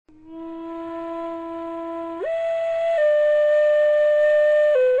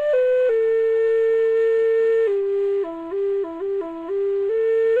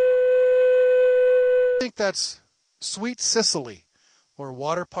that's sweet Sicily or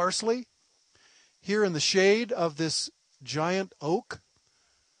water parsley. Here in the shade of this giant oak,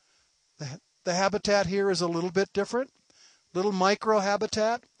 the habitat here is a little bit different. Little micro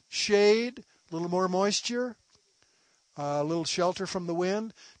habitat, shade, a little more moisture, a little shelter from the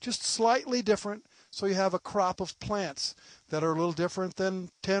wind, just slightly different. So you have a crop of plants that are a little different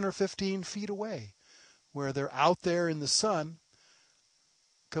than 10 or 15 feet away, where they're out there in the sun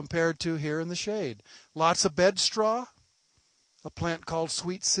compared to here in the shade. Lots of bedstraw, a plant called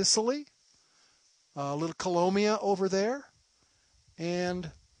sweet Sicily, a little colomia over there, and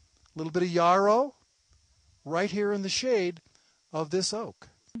a little bit of yarrow right here in the shade of this oak.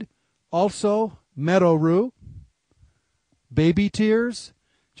 Also, meadow rue, baby tears,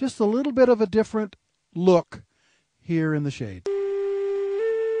 just a little bit of a different look here in the shade.